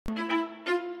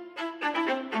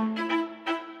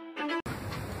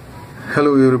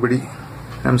Hello everybody,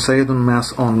 I'm Syed on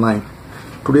Maths Online.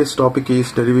 Today's topic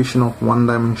is derivation of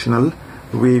one-dimensional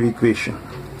wave equation.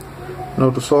 Now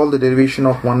to solve the derivation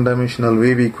of one-dimensional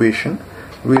wave equation,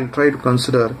 we'll try to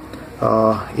consider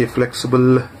a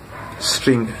flexible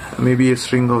string, maybe a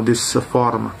string of this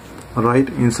form, right,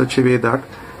 in such a way that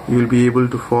you will be able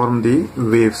to form the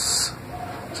waves.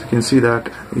 So you can see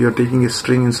that you are taking a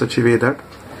string in such a way that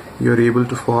you are able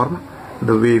to form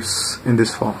the waves in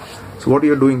this form. So what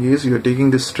you are doing is you are taking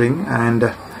this string and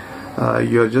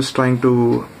you are just trying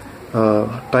to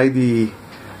tie the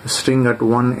string at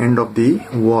one end of the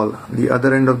wall. The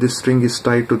other end of this string is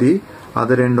tied to the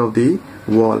other end of the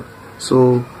wall.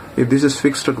 So if this is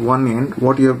fixed at one end,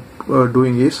 what you are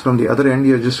doing is from the other end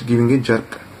you are just giving a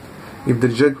jerk. If the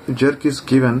jerk is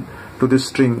given to this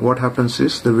string, what happens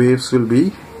is the waves will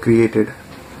be created.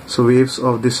 So waves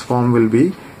of this form will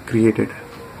be created.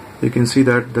 You can see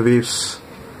that the waves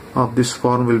of this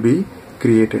form will be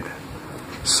created.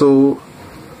 So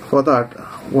for that,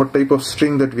 what type of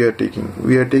string that we are taking?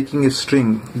 We are taking a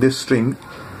string, this string,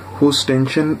 whose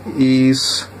tension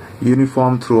is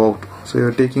uniform throughout. So you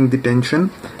are taking the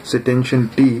tension, say tension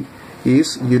T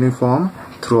is uniform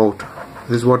throughout.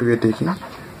 This is what we are taking.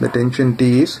 The tension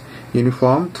T is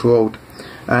uniform throughout.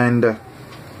 And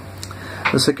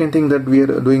the second thing that we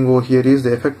are doing over here is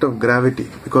the effect of gravity,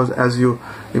 because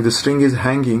if the string is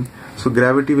hanging, so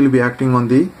gravity will be acting on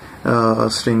the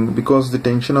string. Because the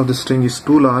tension of the string is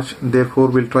too large, therefore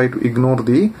we'll try to ignore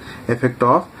the effect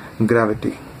of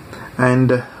gravity.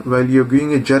 And while you're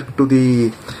giving a jerk to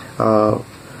the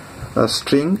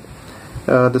string,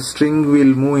 the string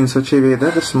will move in such a way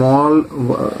that the small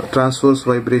transverse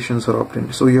vibrations are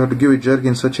obtained. So you have to give a jerk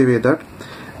in such a way that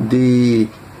the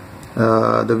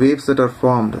waves that are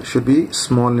formed should be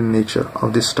small in nature,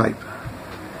 of this type.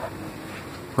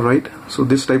 Alright, so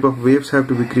this type of waves have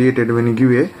to be created when you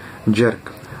give a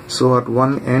jerk. So at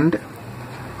one end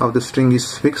of the string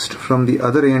is fixed, from the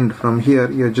other end, from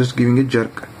here, you are just giving a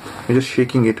jerk. You are just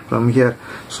shaking it from here.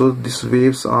 So these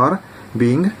waves are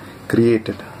being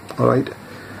created. Alright,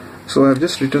 so I have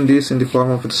just written this in the form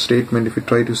of a statement. If you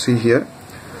try to see here,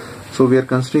 so we are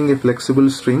considering a flexible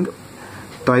string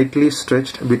tightly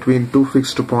stretched between two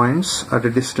fixed points at a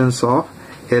distance of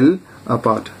L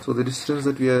apart. So the distance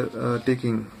that we are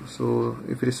taking, so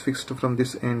if it is fixed from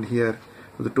this end here,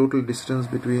 so the total distance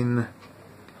between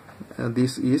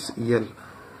this is L.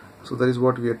 So that is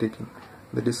what we are taking.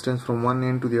 The distance from one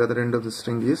end to the other end of the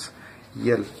string is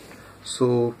L.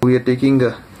 So we are taking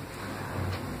a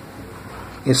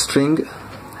string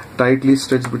tightly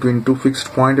stretched between two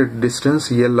fixed points at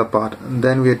distance L apart.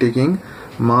 Then we are taking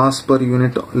mass per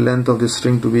unit length of the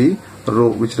string to be rho,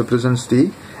 which represents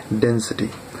the density.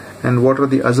 And what are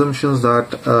the assumptions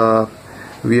that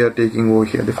we are taking over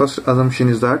here? The first assumption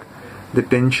is that the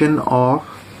tension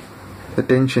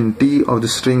T of the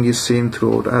string is same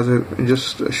throughout. As I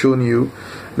just shown you,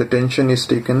 the tension is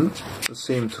taken the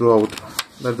same throughout.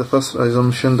 That's the first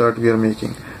assumption that we are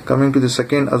making. Coming to the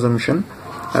second assumption,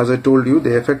 as I told you,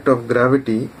 the effect of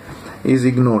gravity is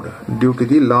ignored due to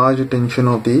the large tension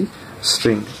of the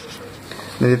string.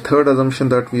 Then the third assumption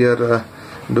that we are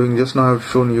doing, just now I have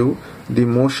shown you, the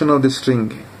motion of the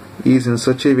string is in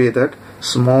such a way that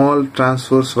small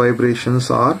transverse vibrations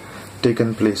are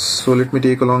taken place. So let me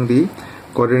take along the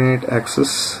coordinate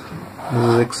axis. This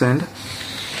is x and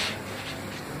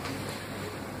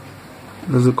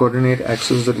this is the coordinate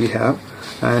axis that we have,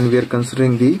 and we are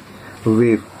considering the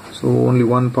wave. So only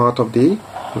one part of the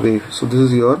wave. So this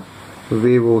is your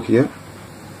wave over here,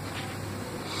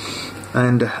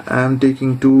 and I am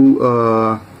taking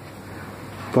two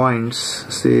points,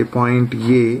 say point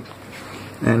A,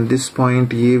 and this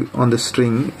point A on the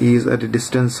string is at a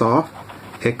distance of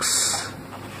x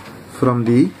from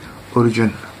the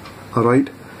origin. Alright,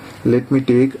 let me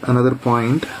take another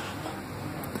point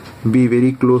B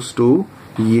very close to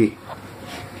A.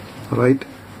 Alright,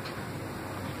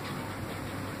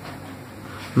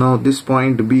 now this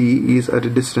point B is at a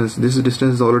distance, this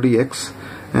distance is already x,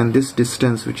 and this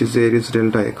distance which is there is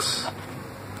delta x,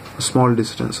 a small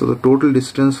distance. So the total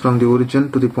distance from the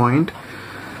origin to the point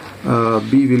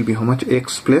B will be how much?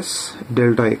 X plus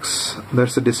delta x.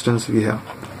 That's the distance we have.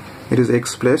 It is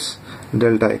x plus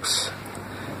delta x.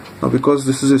 Now because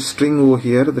this is a string over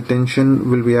here, the tension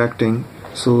will be acting.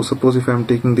 So suppose if I am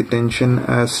taking the tension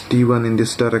as T1 in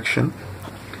this direction,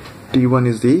 T1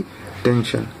 is the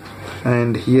tension,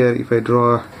 and here if I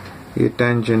draw a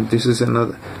tangent, this is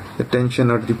another, the tension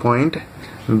at the point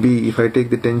B. If I take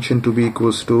the tension to be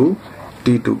equals to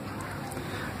T2,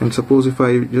 and suppose if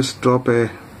I just drop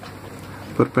a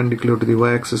perpendicular to the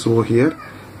y-axis over here,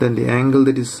 then the angle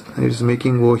that is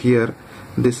making over here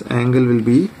this angle will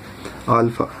be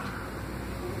alpha.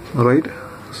 Alright,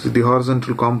 so the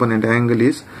horizontal component angle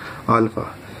is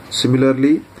alpha.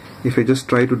 Similarly, if I just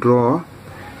try to draw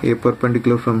a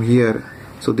perpendicular from here,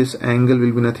 so this angle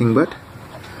will be nothing but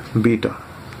beta.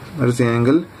 That is the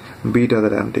angle beta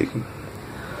that I am taking.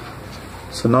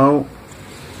 So now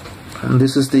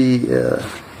this is the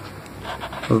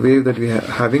wave that we are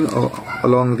having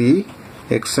along the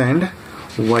x and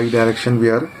y direction we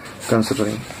are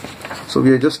considering. So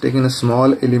we are just taking a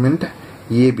small element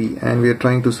AB and we are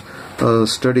trying to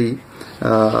study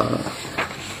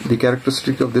the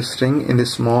characteristic of this string in the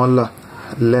small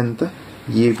length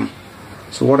AB.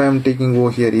 So what I am taking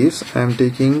over here is I am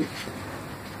taking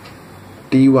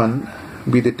T1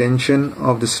 be the tension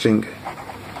of the string,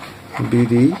 be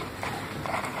the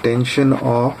tension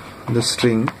of the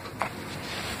string,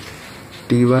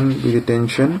 T1 be the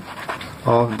tension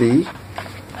of the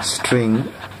string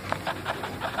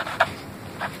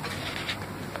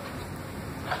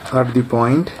at the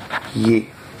point A,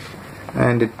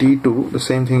 and T2 the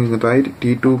same thing, right?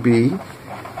 T2 be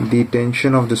the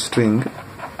tension of the string,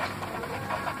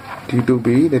 T2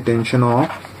 be the tension of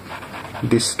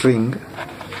the string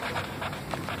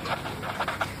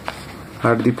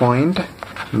at the point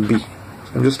B.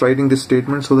 I'm just writing this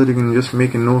statement so that you can just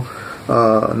make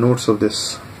notes of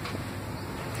this.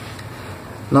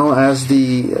 Now as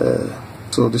the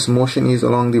so this motion is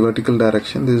along the vertical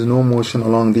direction, there is no motion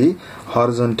along the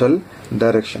horizontal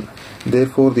direction.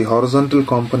 Therefore the horizontal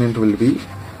component will be,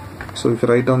 so if you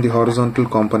write down the horizontal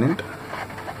component,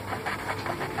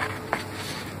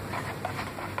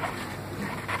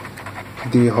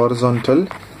 the horizontal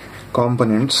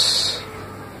components,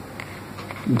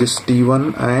 this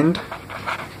T1 and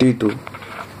T2,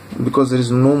 because there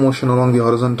is no motion along the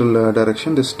horizontal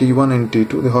direction, this T1 and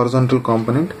T2, the horizontal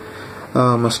component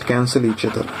must cancel each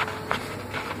other.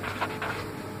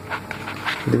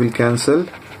 They will cancel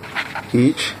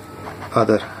each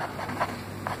other.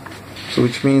 So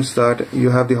which means that you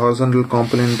have the horizontal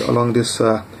component along this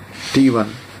T1.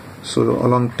 So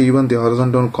along T1 the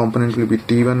horizontal component will be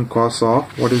T1 cos of,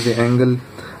 what is the angle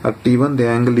at T1? The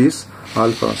angle is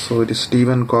alpha. So it is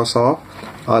T1 cos of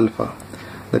alpha.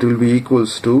 That will be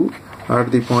equals to,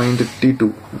 at the point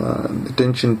T2, the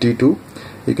tension T2,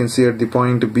 you can see at the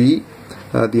point B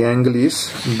the angle is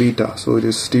beta. So it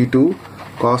is T2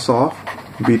 cos of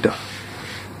beta.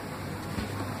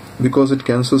 Because it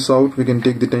cancels out, we can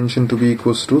take the tension to be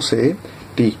equals to, say,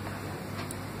 T,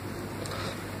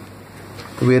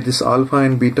 where this alpha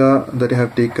and beta that I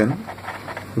have taken,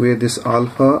 where this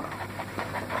alpha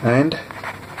and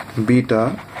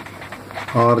beta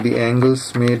are the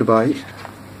angles made by,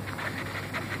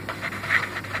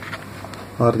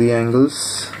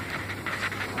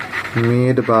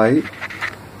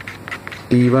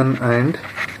 T1 and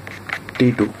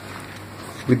T2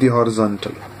 with the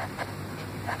horizontal.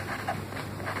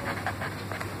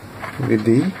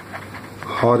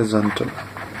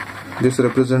 This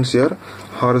represents your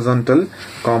horizontal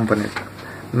component.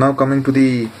 Now coming to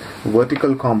the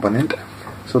vertical component.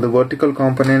 So the vertical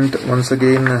component, once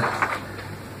again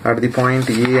at the point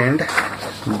A and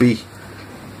B.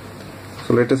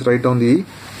 So let us write down the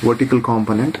vertical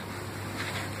component.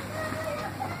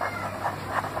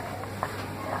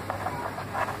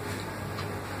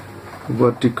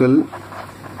 Vertical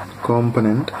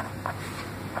component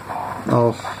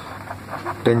of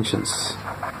tensions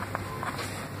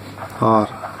are,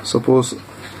 suppose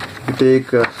you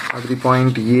take at the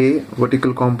point A,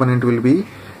 vertical component will be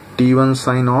T1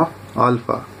 sine of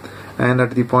alpha, and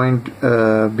at the point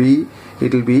B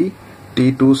it will be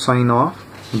T2 sine of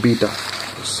beta.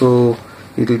 So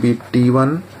it will be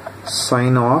T1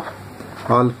 sine of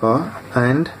alpha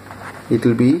and it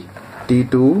will be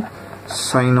T2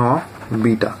 sine of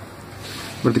beta.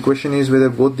 But the question is whether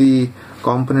both the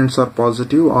components are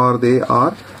positive or they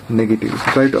are negative.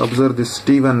 Try to observe this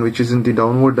T1 which is in the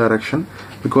downward direction.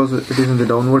 Because it is in the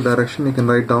downward direction, you can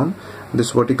write down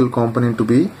this vertical component to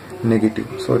be negative.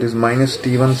 So it is minus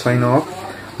T1 sine of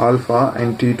alpha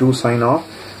and T2 sine of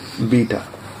beta.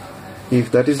 If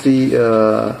that is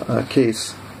the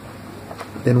case,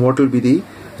 then what will be the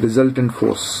resultant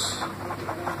force?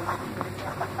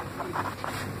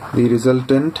 The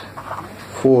resultant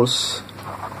force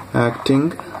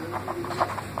acting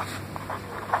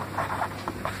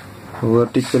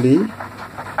vertically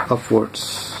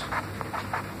upwards.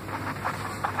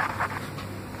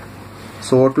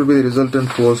 So what will be the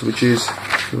resultant force which is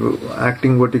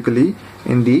acting vertically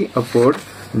in the upward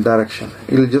direction?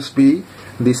 It will just be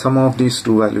the sum of these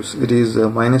two values. It is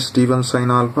minus T1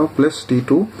 sine alpha plus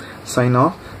T2 sine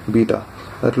of beta.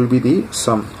 that will be the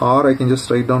sum. Or I can just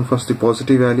write down first the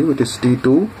positive value, it is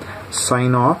T2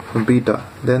 sine of beta,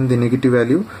 then the negative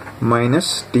value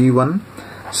minus T1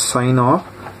 sine of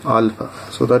alpha.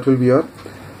 So that will be your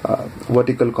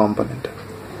vertical component.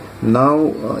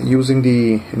 Now using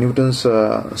the Newton's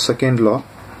second law,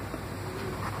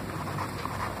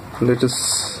 let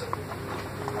us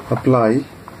apply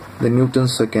the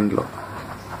Newton's second law.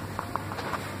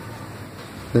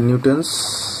 The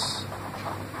Newton's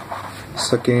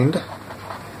second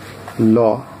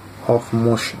law of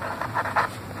motion,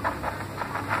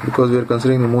 because we are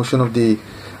considering the motion of the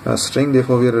string,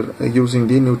 therefore we are using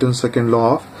the Newton's second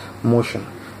law of motion.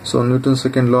 So Newton's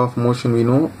second law of motion, we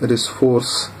know it is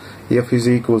force F is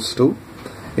equals to,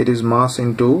 it is mass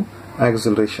into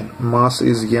acceleration. Mass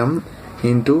is m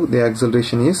into the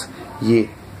acceleration is a.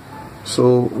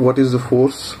 So what is the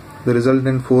force? The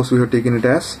resultant force we have taken it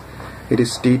as, it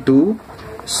is T2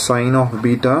 sine of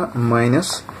beta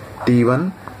minus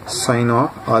T1 sine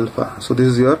of alpha. So this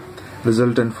is your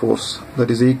resultant force,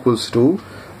 that is equals to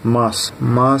mass.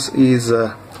 Mass is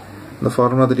the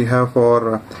formula that you have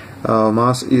for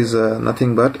mass is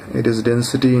nothing but it is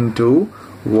density into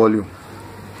volume.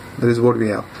 That is what we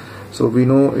have. So we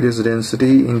know it is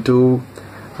density into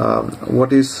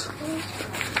what is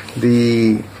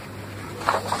the,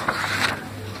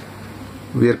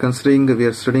 we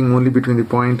are studying only between the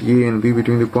point A and B.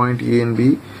 Between the point A and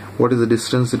B, what is the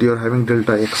distance that you are having?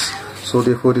 Delta x. So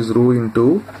therefore it is rho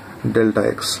into delta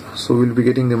x. So we will be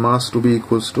getting the mass to be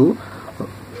equals to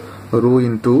rho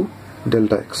into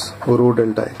delta x, or rho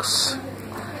delta x.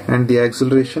 And the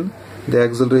acceleration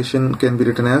can be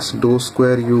written as dou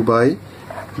square u by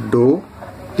dou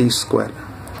t square.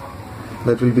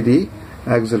 That will be the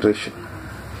acceleration.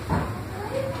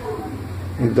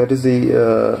 If that is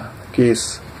the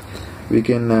case, we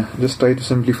can just try to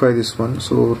simplify this one.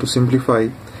 So to simplify,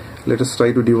 let us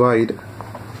try to divide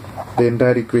the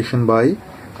entire equation by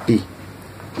t.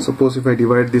 Suppose if I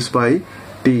divide this by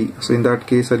t, so in that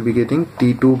case I'll be getting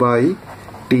T2 by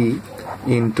t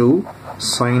into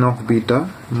sine of beta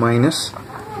minus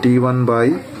T1 by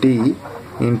t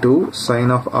into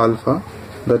sine of alpha.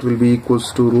 That will be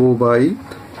equals to rho by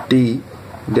t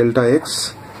delta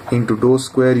x into dou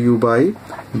square u by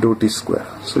dou t square.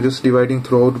 So just dividing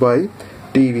throughout by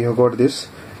t, we have got this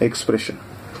expression.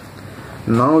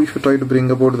 Now if you try to bring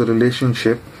about the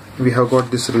relationship, we have got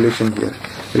this relation here.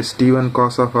 Is T1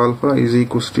 cos of alpha is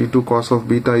equals to T2 cos of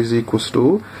beta is equals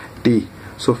to t.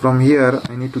 So from here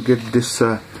I need to get this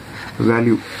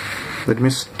value, that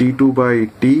means T2 by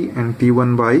t and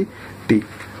T1 by t.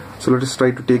 So let us try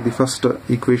to take the first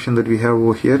equation that we have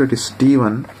over here. It is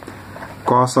T1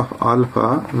 cos of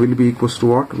alpha will be equals to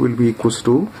what? Will be equals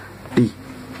to t.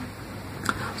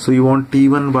 So you want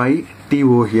T1 by t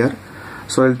over here.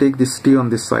 So I'll take this t on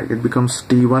this side. It becomes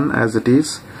T1 as it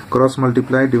is, cross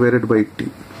multiply divided by t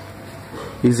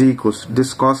is equals to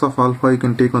this cos of alpha you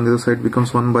can take on the other side,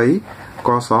 becomes 1 by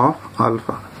cos of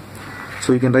alpha.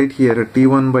 So you can write here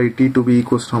T1 by t to be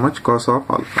equals to how much? Cos of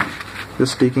alpha.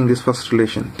 Just taking this first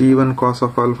relation, T1 cos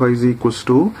of alpha is equals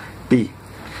to t.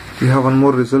 You have one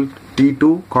more result,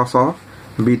 T2 cos of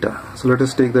beta. So let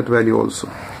us take that value also.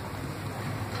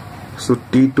 So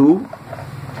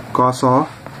T2 cos of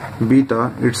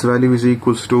beta, its value is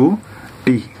equals to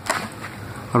t.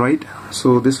 Alright,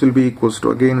 so this will be equals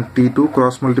to, again T2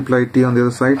 cross multiply t on the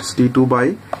other side, is T2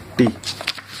 by t.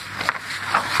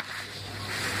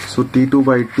 So T2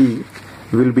 by t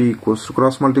will be equals to,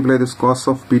 cross multiply this cos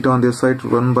of beta on the other side,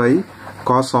 1 by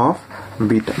cos of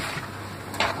beta.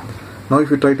 Now if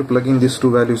you try to plug in these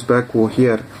two values back over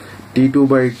here, T2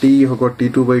 by t, you have got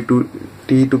T2 by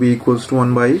t to be equals to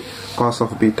 1 by cos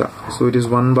of beta. So it is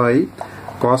 1 by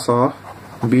cos of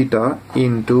beta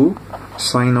into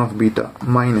sine of beta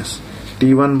minus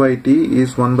T1 by t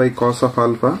is 1 by cos of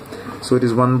alpha. So it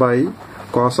is 1 by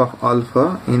cos of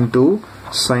alpha into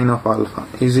sine of alpha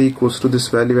is equals to this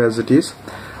value as it is,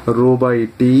 rho by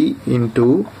t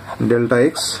into delta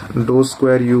x dou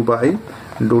square u by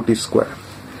dou t square.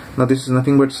 Now this is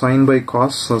nothing but sine by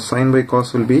cos, so sine by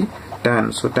cos will be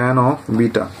tan, so tan of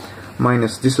beta,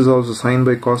 minus this is also sine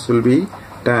by cos will be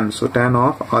tan, so tan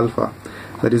of alpha.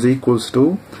 That is equals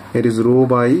to, it is rho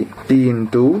by t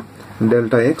into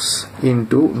delta x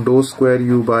into dou square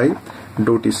u by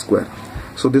dou t square.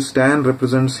 So this tan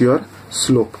represents your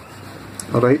slope.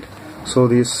 Alright, so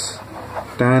this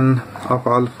tan of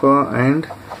alpha and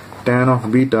tan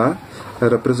of beta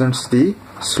represents the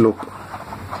slope.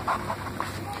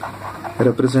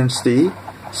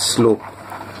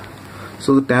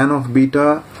 So the tan of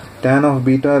beta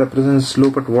represents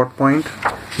slope at what point?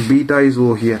 Beta is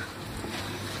over here.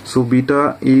 So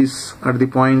beta is at the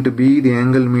point B, the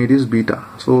angle made is beta.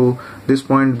 So this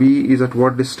point B is at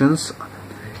what distance?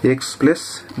 X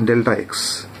plus delta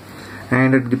x.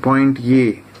 And at the point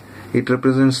A, it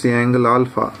represents the angle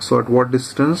alpha. So at what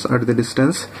distance? At the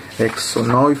distance x. So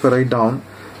now if I write down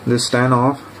this tan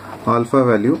of alpha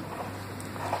value,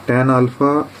 tan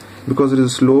alpha, because it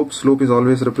is slope is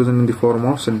always represented in the form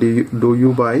of dou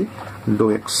u by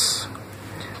dou x.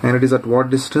 And it is at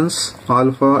what distance?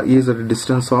 Alpha is at a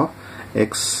distance of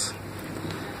x.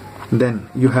 Then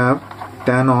you have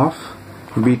tan of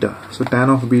beta. So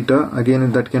tan of beta,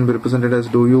 again that can be represented as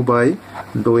dou u by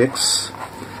dou x,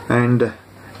 and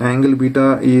angle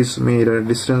beta is made at a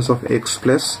distance of x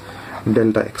plus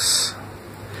delta x.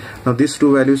 Now these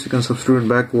two values you can substitute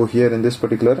back over here in this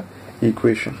particular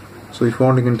equation. So if you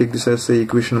want, you can take this as say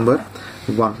equation number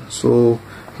 1. So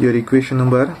your equation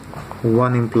number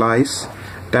 1 implies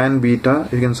tan beta,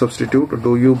 you can substitute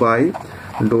dou u by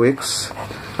dou x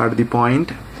at the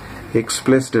point x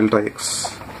plus delta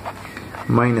x,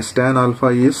 minus tan alpha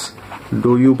is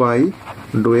dou u by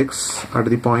dou x at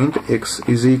the point x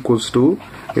is equals to,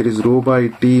 it is rho by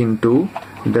t into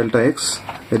delta x,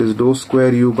 it is dou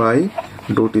square u by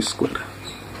dou t square.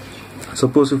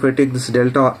 Suppose if I take this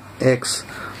delta x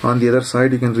on the other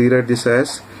side, you can rewrite this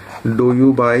as dou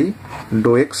u by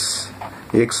dou x,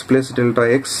 x plus delta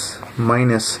x,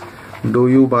 minus dou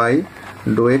u by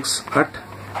dou x at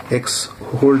x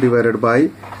whole divided by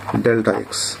delta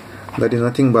x. That is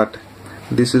nothing but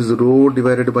this is rho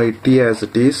divided by t as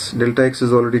it is. Delta x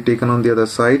is already taken on the other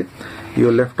side. You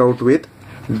are left out with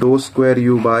dou square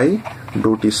u by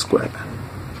dou t square.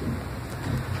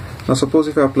 Now suppose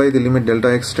if I apply the limit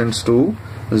delta x tends to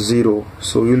 0,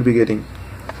 so you will be getting,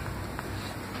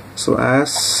 so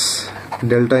as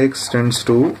delta x tends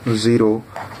to 0,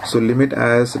 so limit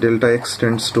as delta x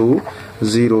tends to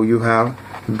 0, you have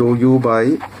dou u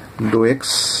by dou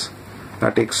x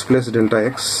at x plus delta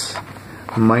x,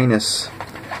 minus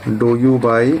dou u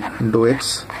by dou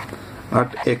x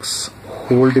at x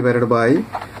whole divided by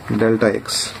delta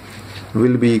x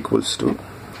will be equals to,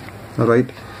 right,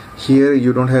 here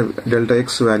you don't have delta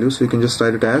x value, so you can just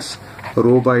write it as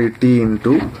rho by t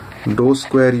into dou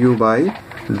square u by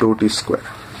dou t square.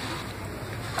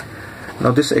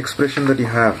 Now this expression that you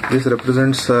have, this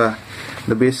represents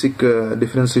the basic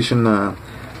differentiation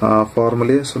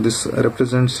formula. So this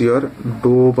represents your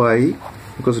dou by,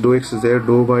 because dou x is there,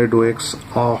 dou by dou x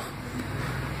of,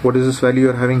 what is this value you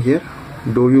are having here?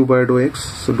 Dou u by dou x,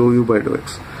 so dou u by dou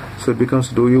x. So it becomes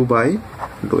dou u by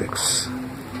dou x.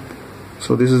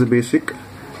 So this is the basic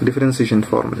differentiation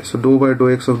formula. So dou by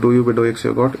dou x of dou u by dou x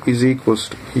you got is equals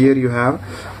to, here you have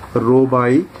rho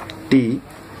by t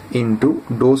into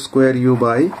dou square u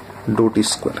by dou t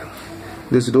square.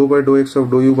 This dou by dou x of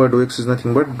dou u by dou x is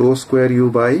nothing but dou square u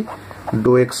by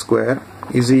dou x square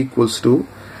is equals to,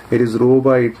 it is rho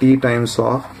by t times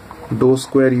of dou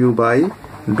square u by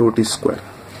dou t square.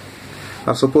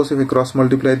 Now suppose if we cross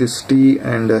multiply this t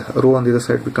and rho on the other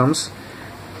side, becomes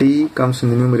t comes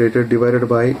in the numerator divided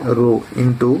by rho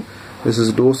into, this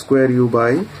is dou square u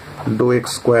by dou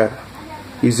x square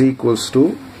is equals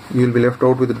to, you will be left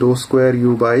out with dou square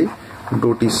u by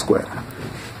dou t square.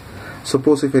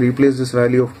 Suppose if I replace this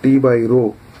value of t by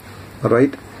rho,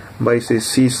 right, by say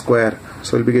c square,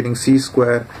 so we'll be getting c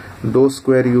square dou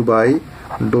square u by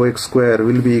dou x square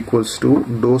will be equals to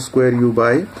dou square u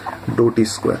by dou t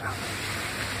square.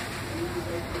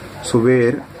 So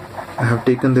where I have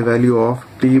taken the value of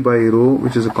t by rho,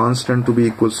 which is a constant, to be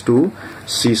equals to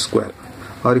c square.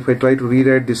 Or if I try to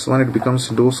rewrite this one, it becomes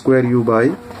dou square u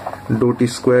by dou t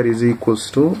square is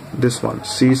equals to this one,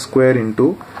 c square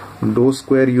into dou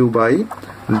square u by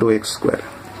dou x square.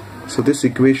 So this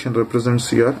equation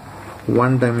represents your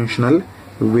one-dimensional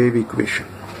wave equation.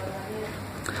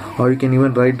 Or you can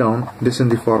even write down this in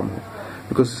the formula,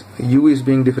 because u is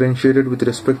being differentiated with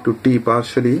respect to t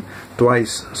partially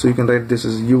twice, so you can write this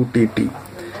as utt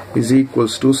is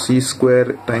equals to c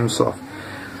square times of,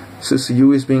 since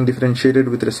u is being differentiated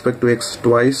with respect to x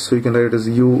twice, so you can write it as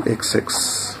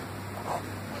uxx.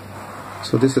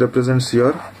 So this represents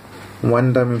your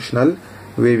one-dimensional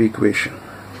wave equation,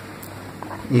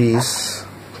 is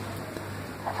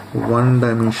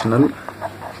one-dimensional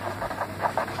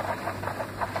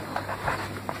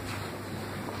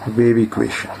wave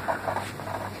equation.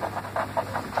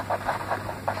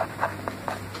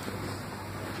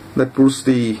 That proves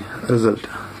the result.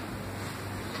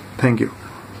 Thank you.